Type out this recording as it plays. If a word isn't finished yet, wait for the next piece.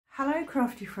Hello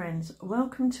crafty friends,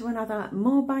 welcome to another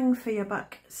More Bang for Your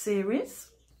Buck series.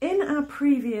 In our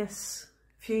previous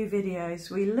few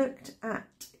videos we looked at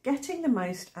getting the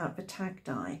most out of a tag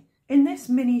die. In this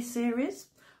mini series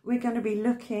we're going to be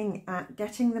looking at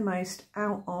getting the most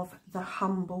out of the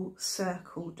humble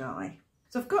circle die.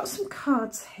 So I've got some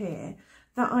cards here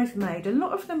that I've made. A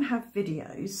lot of them have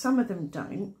videos, some of them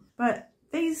don't, but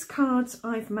these cards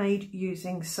I've made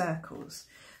using circles.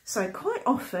 So quite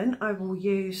often I will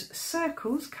use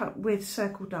circles cut with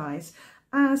circle dies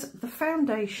as the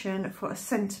foundation for a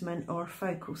sentiment or a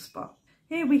focal spot.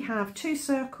 Here we have two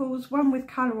circles, one with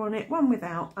colour on it, one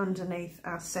without, underneath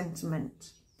our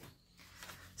sentiment.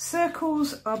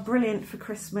 Circles are brilliant for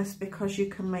Christmas because you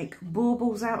can make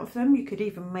baubles out of them. You could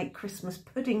even make Christmas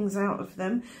puddings out of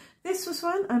them. This was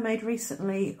one I made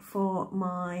recently for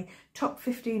my top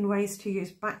 15 ways to use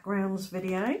backgrounds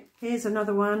video. Here's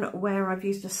another one where I've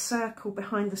used a circle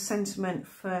behind the sentiment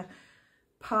for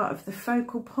part of the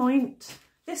focal point.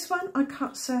 This one I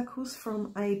cut circles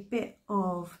from a bit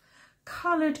of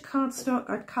coloured cardstock.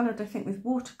 I'd coloured I think with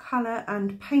watercolour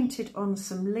and painted on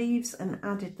some leaves and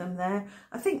added them there.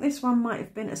 I think this one might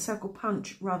have been a circle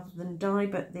punch rather than die,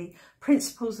 but the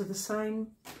principles are the same.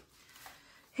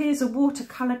 Here's a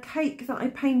watercolour cake that I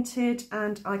painted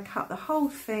and I cut the whole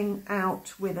thing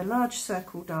out with a large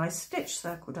circle die, stitched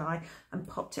circle die, and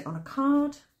popped it on a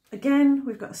card. Again,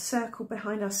 we've got a circle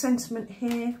behind our sentiment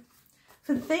here.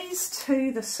 For these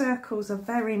two, the circles are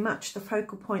very much the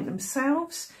focal point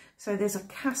themselves. So there's a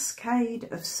cascade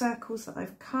of circles that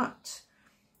I've cut.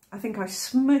 I think I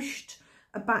smushed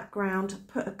a background,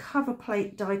 put a cover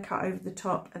plate die cut over the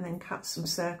top and then cut some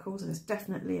circles. There's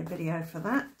definitely a video for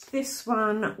that. This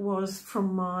one was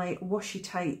from my washi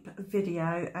tape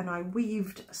video and I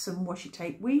weaved some washi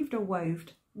tape. Weaved or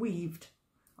woved? Weaved.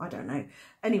 I don't know.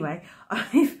 Anyway,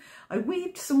 I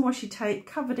weaved some washi tape,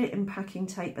 covered it in packing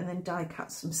tape and then die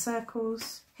cut some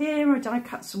circles. Here I die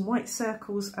cut some white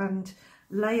circles and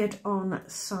layered on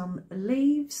some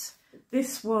leaves.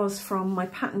 This was from my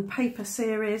pattern paper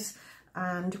series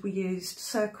and we used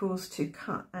circles to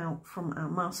cut out from our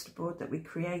masterboard that we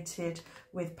created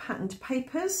with patterned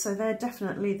papers. So they're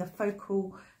definitely the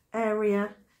focal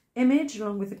area image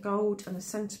along with the gold and the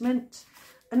sentiment.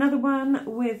 Another one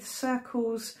with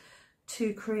circles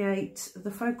to create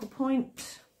the focal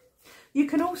point. You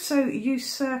can also use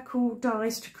circle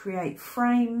dies to create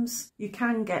frames. You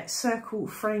can get circle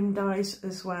frame dies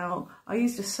as well. I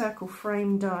used a circle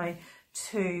frame die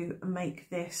to make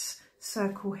this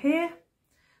circle here,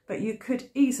 but you could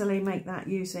easily make that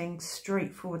using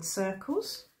straightforward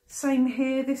circles. Same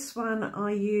here, this one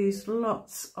I used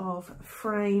lots of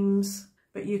frames,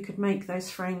 but you could make those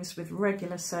frames with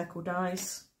regular circle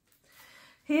dies.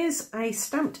 Here's a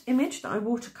stamped image that I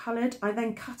watercoloured. I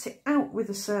then cut it out with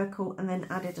a circle and then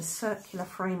added a circular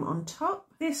frame on top.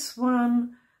 This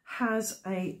one has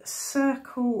a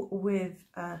circle with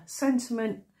a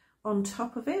sentiment on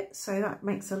top of it, so that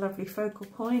makes a lovely focal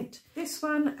point. This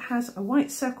one has a white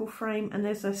circle frame and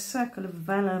there's a circle of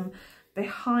vellum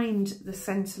behind the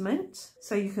sentiment,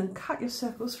 so you can cut your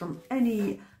circles from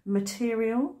any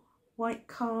material, white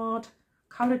card,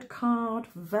 coloured card,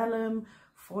 vellum,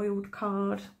 foiled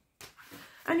card.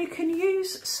 And you can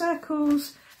use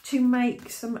circles to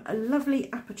make some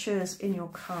lovely apertures in your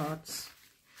cards.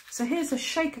 So here's a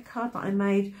shaker card that I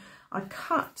made. I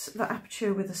cut the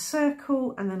aperture with a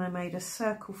circle and then I made a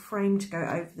circle frame to go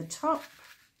over the top.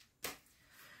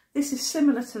 This is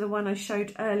similar to the one I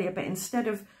showed earlier, but instead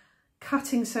of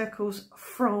cutting circles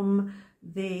from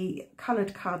the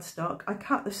coloured cardstock, I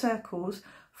cut the circles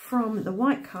from the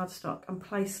white cardstock and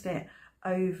placed it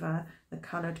over the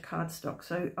coloured cardstock.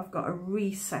 So I've got a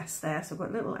recess there, so I've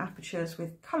got little apertures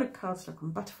with coloured cardstock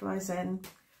and butterflies in.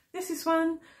 This is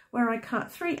one where I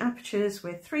cut 3 apertures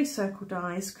with 3 circle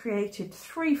dies, created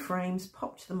 3 frames,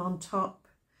 popped them on top,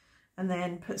 and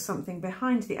then put something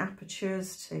behind the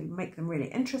apertures to make them really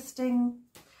interesting.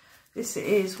 This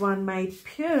is one made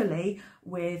purely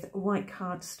with white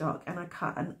cardstock, and I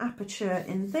cut an aperture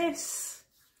in this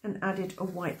and added a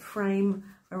white frame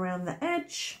around the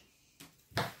edge.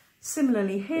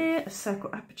 Similarly here, a circle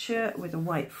aperture with a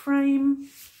white frame.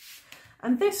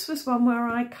 And this was one where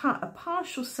I cut a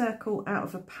partial circle out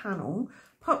of a panel,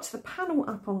 popped the panel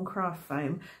up on craft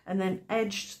foam and then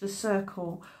edged the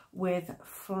circle with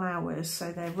flowers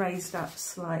so they're raised up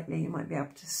slightly. You might be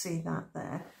able to see that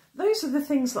there. Those are the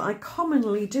things that I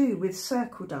commonly do with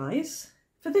circle dies.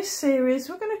 For this series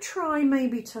we're going to try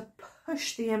maybe to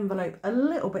push the envelope a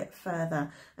little bit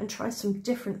further and try some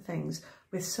different things.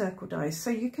 with circle dies, so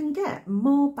you can get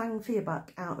more bang for your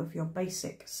buck out of your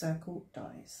basic circle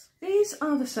dies. These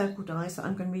are the circle dies that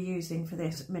I'm going to be using for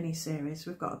this mini series.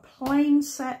 We've got a plain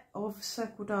set of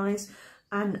circle dies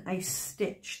and a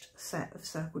stitched set of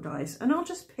circle dies, and I'll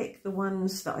just pick the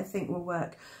ones that I think will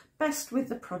work best with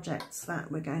the projects that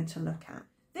we're going to look at.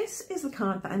 This is the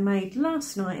card that I made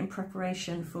last night in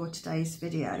preparation for today's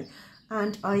video,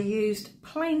 and I used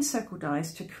plain circle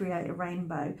dies to create a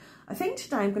rainbow. I think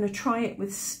today I'm going to try it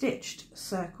with stitched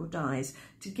circle dies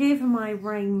to give my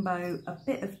rainbow a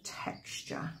bit of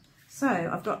texture. So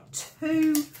I've got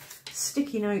 2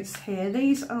 sticky notes here.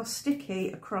 These are sticky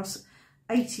across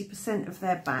 80% of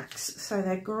their backs, so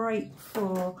they're great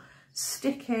for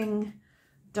sticking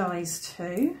dies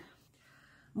to.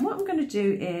 And what I'm going to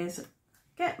do is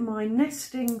get my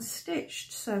nesting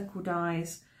stitched circle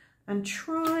dies and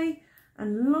try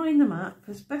and line them up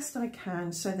as best I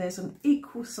can so there's an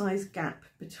equal size gap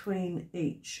between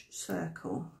each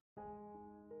circle.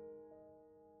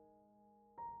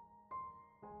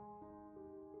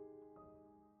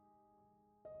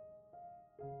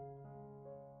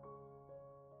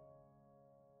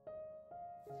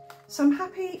 So I'm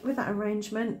happy with that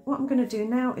arrangement. What I'm going to do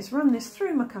now is run this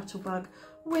through my Cuttlebug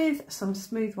with some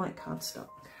smooth white cardstock.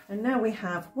 And now we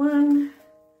have 1,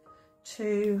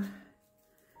 2,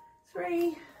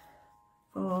 3,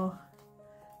 4,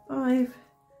 5,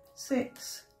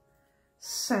 6,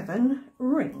 7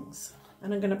 rings.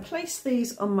 And I'm going to place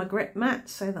these on my grip mat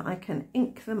so that I can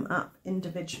ink them up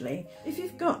individually. If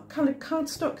you've got coloured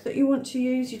cardstock that you want to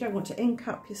use, you don't want to ink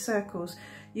up your circles,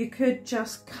 you could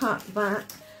just cut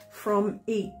that from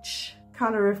each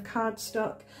colour of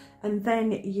cardstock, and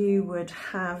then you would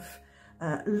have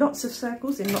lots of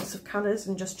circles in lots of colours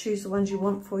and just choose the ones you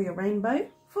want for your rainbow.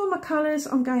 For my colours,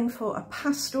 I'm going for a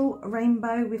pastel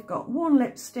rainbow. We've got worn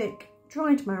lipstick,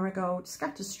 dried marigold,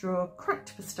 scattered straw,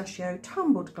 cracked pistachio,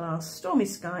 tumbled glass, stormy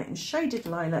sky and shaded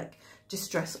lilac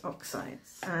distress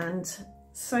oxides. And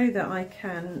so that I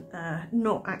can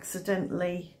not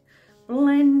accidentally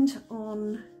blend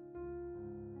on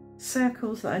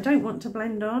circles that I don't want to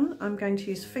blend on, I'm going to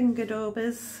use finger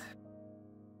daubers,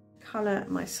 colour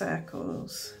my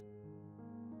circles.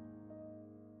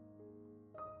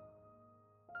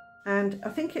 And I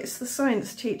think it's the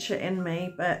science teacher in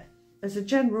me, but as a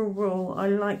general rule I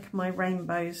like my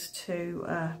rainbows to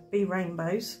be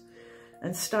rainbows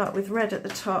and start with red at the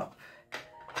top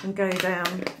and go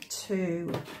down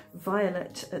to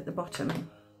violet at the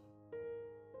bottom.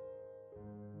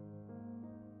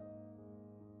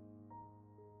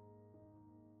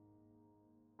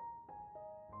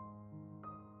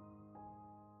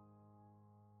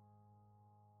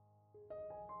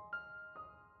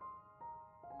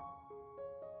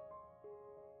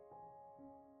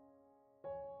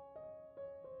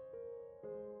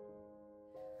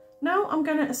 Now I'm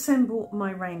going to assemble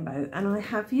my rainbow, and I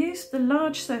have used the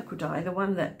large circle die, the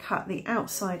one that cut the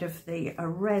outside of the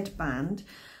red band,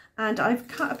 and I've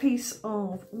cut a piece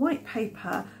of white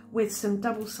paper with some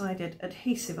double-sided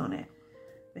adhesive on it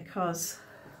because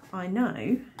I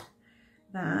know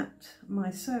that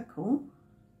my circle,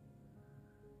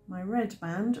 my red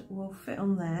band, will fit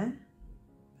on there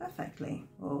perfectly,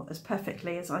 or as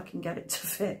perfectly as I can get it to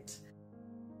fit.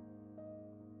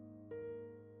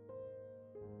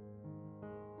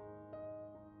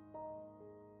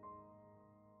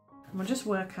 And we'll just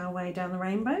work our way down the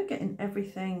rainbow, getting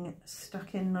everything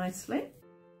stuck in nicely.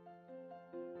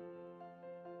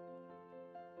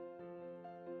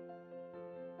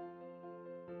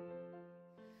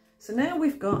 So now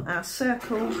we've got our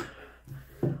circle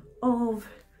of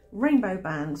rainbow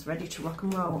bands ready to rock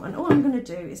and roll, and all I'm going to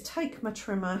do is take my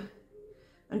trimmer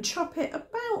and chop it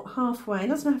about halfway. It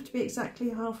doesn't have to be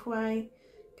exactly halfway,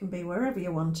 it can be wherever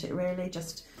you want it really,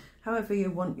 just however you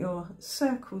want your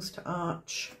circles to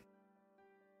arch.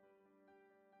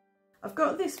 I've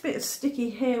got this bit of sticky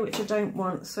here which I don't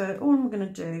want, so all I'm going to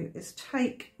do is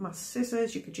take my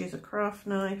scissors. You could use a craft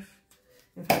knife,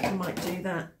 in fact I might do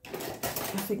that,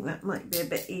 I think that might be a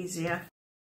bit easier.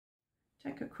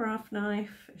 Take a craft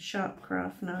knife, a sharp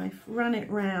craft knife, run it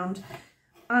round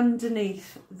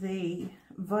underneath the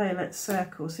violet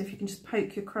circle, so if you can just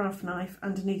poke your craft knife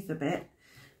underneath a bit,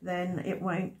 then it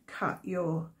won't cut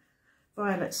your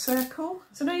violet circle.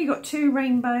 So now you've got 2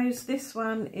 rainbows. This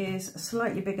one is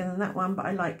slightly bigger than that one, but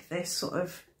I like this sort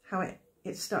of how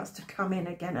it starts to come in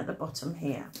again at the bottom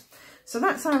here. So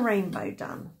that's our rainbow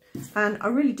done, and I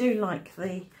really do like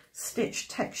the stitch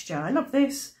texture. I love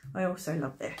this, I also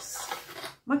love this.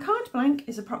 My card blank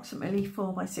is approximately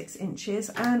 4 by 6 inches,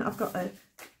 and I've got a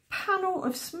panel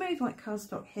of smooth white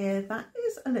cardstock here that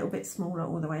is a little bit smaller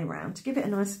all the way around to give it a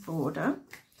nice border.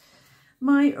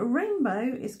 My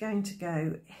rainbow is going to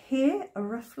go here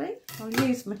roughly. I'll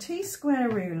use my T-square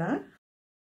ruler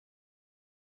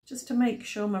just to make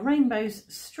sure my rainbow's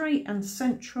straight and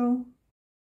central,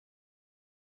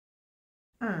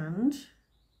 and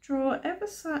draw ever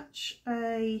such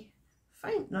a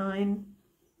faint line,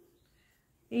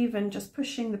 even just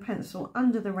pushing the pencil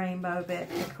under the rainbow a bit,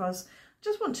 because I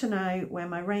just want to know where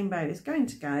my rainbow is going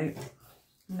to go.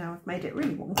 Now I've made it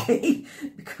really wonky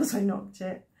because I knocked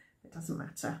it. It doesn't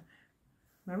matter.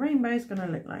 My rainbow is going to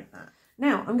look like that.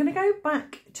 Now I'm going to go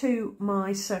back to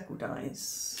my circle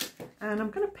dies, and I'm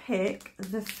going to pick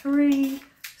the 3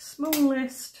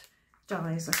 smallest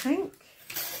dies, I think,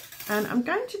 and I'm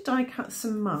going to die cut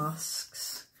some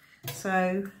masks.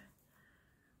 So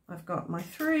I've got my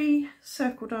 3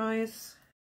 circle dies,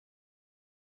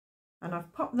 and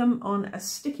I've popped them on a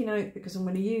sticky note because I'm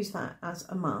going to use that as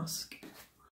a mask.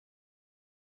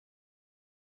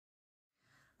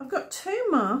 I've got 2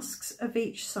 masks of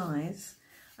each size,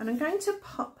 and I'm going to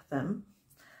pop them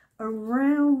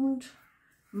around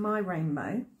my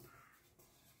rainbow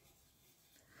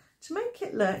to make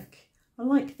it look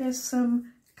like there's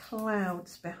some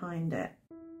clouds behind it.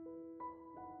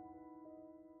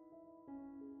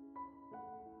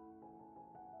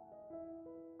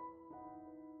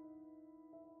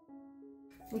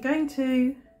 I'm going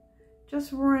to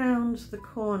just round the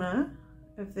corner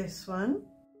of this one.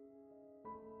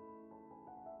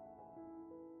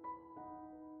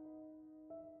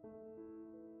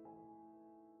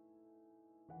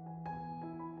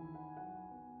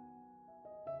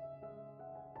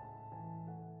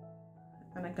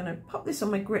 And I'm going to pop this on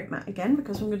my grip mat again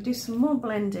because I'm going to do some more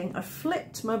blending. I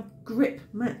flipped my grip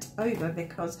mat over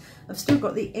because I've still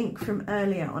got the ink from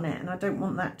earlier on it and I don't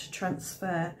want that to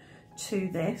transfer to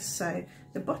this. So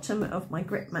the bottom of my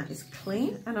grip mat is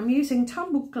clean, and I'm using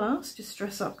tumbled glass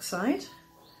distress oxide,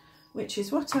 which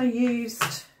is what I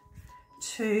used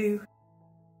to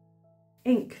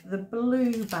ink the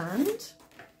blue band.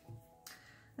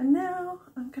 And now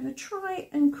I'm going to try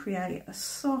and create a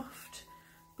soft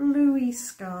bluey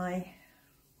sky,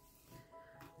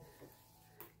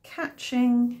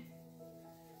 catching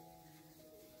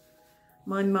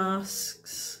my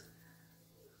masks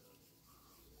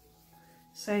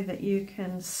so that you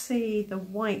can see the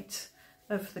white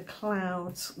of the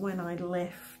clouds when I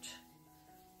lift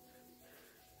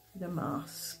the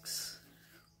masks.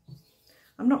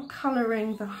 I'm not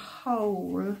colouring the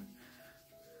whole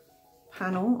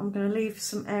panel, I'm going to leave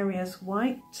some areas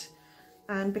white,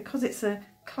 and because it's a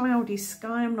cloudy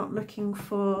sky, I'm not looking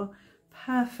for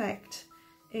perfect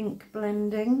ink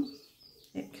blending.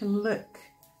 It can look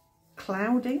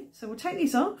cloudy. So we'll take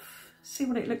these off, see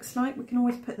what it looks like. We can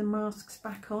always put the masks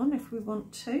back on if we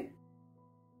want to.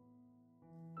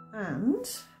 And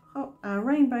pop our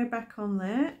rainbow back on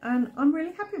there, and I'm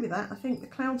really happy with that. I think the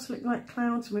clouds look like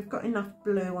clouds and we've got enough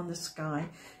blue on the sky.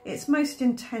 It's most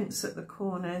intense at the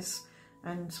corners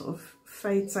and sort of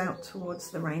fades out towards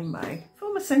the rainbow.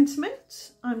 For my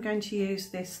sentiment, I'm going to use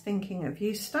this Thinking of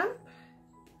You stamp,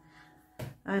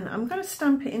 and I'm going to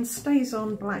stamp it in Stays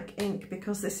On black ink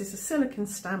because this is a silicone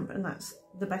stamp and that's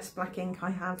the best black ink I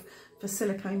have for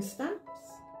silicone stamps.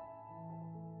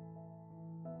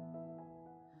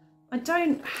 I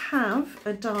don't have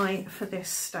a die for this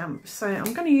stamp, so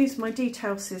I'm going to use my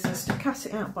detail scissors to cut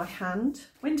it out by hand.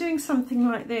 When doing something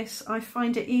like this, I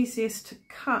find it easiest to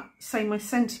cut, say, my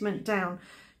sentiment down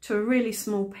to a really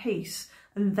small piece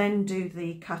and then do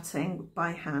the cutting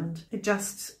by hand. It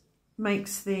just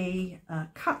makes the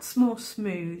cuts more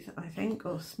smooth, I think,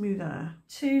 or smoother.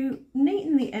 To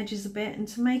neaten the edges a bit and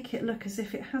to make it look as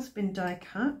if it has been die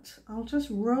cut, I'll just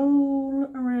roll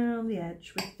around the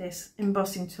edge with this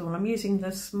embossing tool. I'm using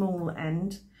the small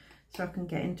end so I can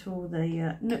get into all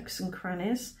the nooks and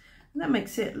crannies, and that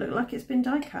makes it look like it's been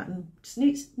die cut and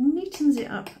just neatens it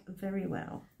up very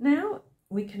well. Now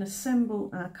we can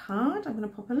assemble our card. I'm going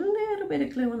to pop a little bit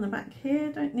of glue on the back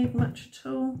here, don't need much at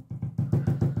all,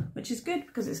 which is good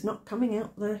because it's not coming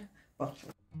out the bottom.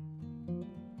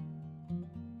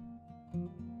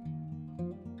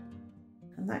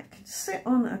 And that can sit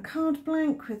on a card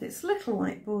blank with its little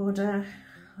white border,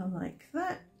 like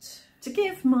that. To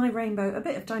give my rainbow a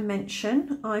bit of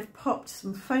dimension, I've popped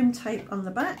some foam tape on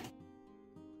the back.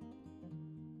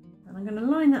 And I'm going to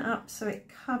line that up so it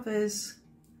covers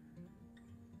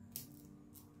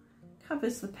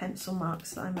the pencil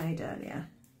marks that I made earlier.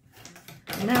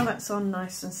 Now that's on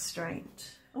nice and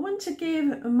straight. I want to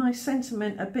give my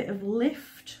sentiment a bit of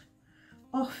lift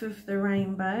off of the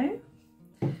rainbow.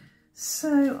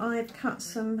 So I've cut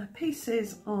some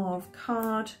pieces of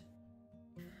card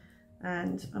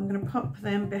and I'm going to pop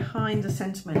them behind the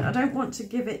sentiment. I don't want to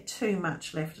give it too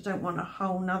much lift. I don't want a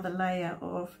whole nother layer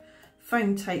of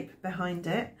foam tape behind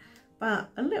it, but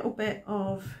a little bit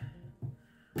of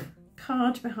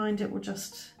card behind it will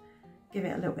just give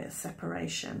it a little bit of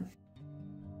separation.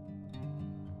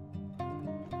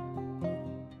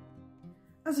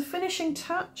 As a finishing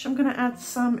touch, I'm going to add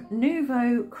some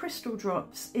Nuvo crystal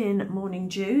drops in Morning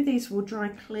Dew. These will dry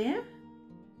clear.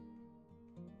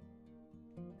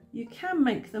 You can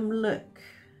make them look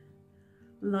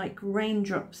like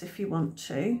raindrops if you want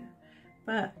to,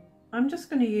 but I'm just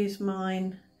going to use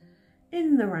mine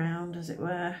in the round, as it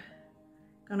were.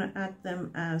 I'm going to add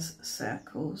them as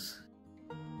circles.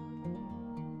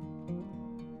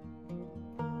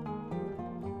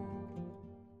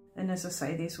 And as I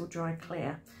say, these will dry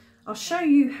clear. I'll show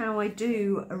you how I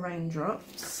do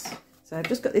raindrops. So I've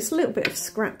just got this little bit of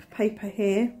scrap paper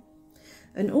here,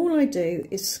 and all I do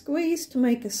is squeeze to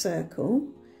make a circle.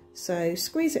 So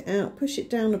squeeze it out, push it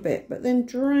down a bit, but then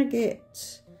drag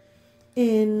it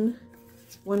in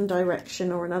one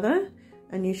direction or another,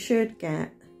 and you should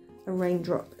get a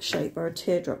raindrop shape or a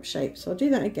teardrop shape. So I'll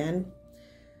do that again.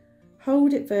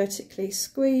 Hold it vertically,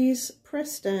 squeeze,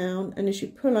 press down, and as you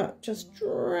pull up, just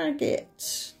drag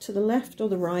it to the left or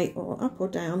the right or up or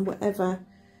down, whatever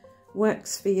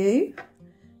works for you.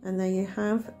 And there you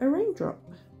have a raindrop.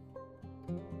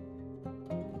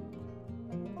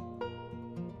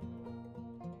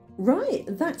 Right,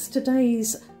 that's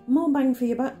today's More Bang for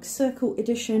Your Buck Circle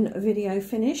Edition video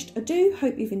finished. I do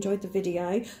hope you've enjoyed the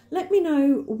video. Let me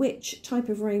know which type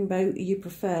of rainbow you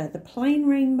prefer, the plain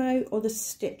rainbow or the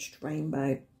stitched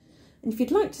rainbow. And if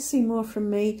you'd like to see more from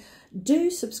me,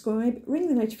 do subscribe, ring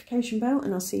the notification bell,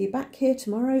 and I'll see you back here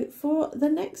tomorrow for the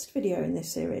next video in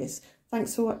this series.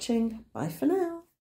 Thanks for watching. Bye for now.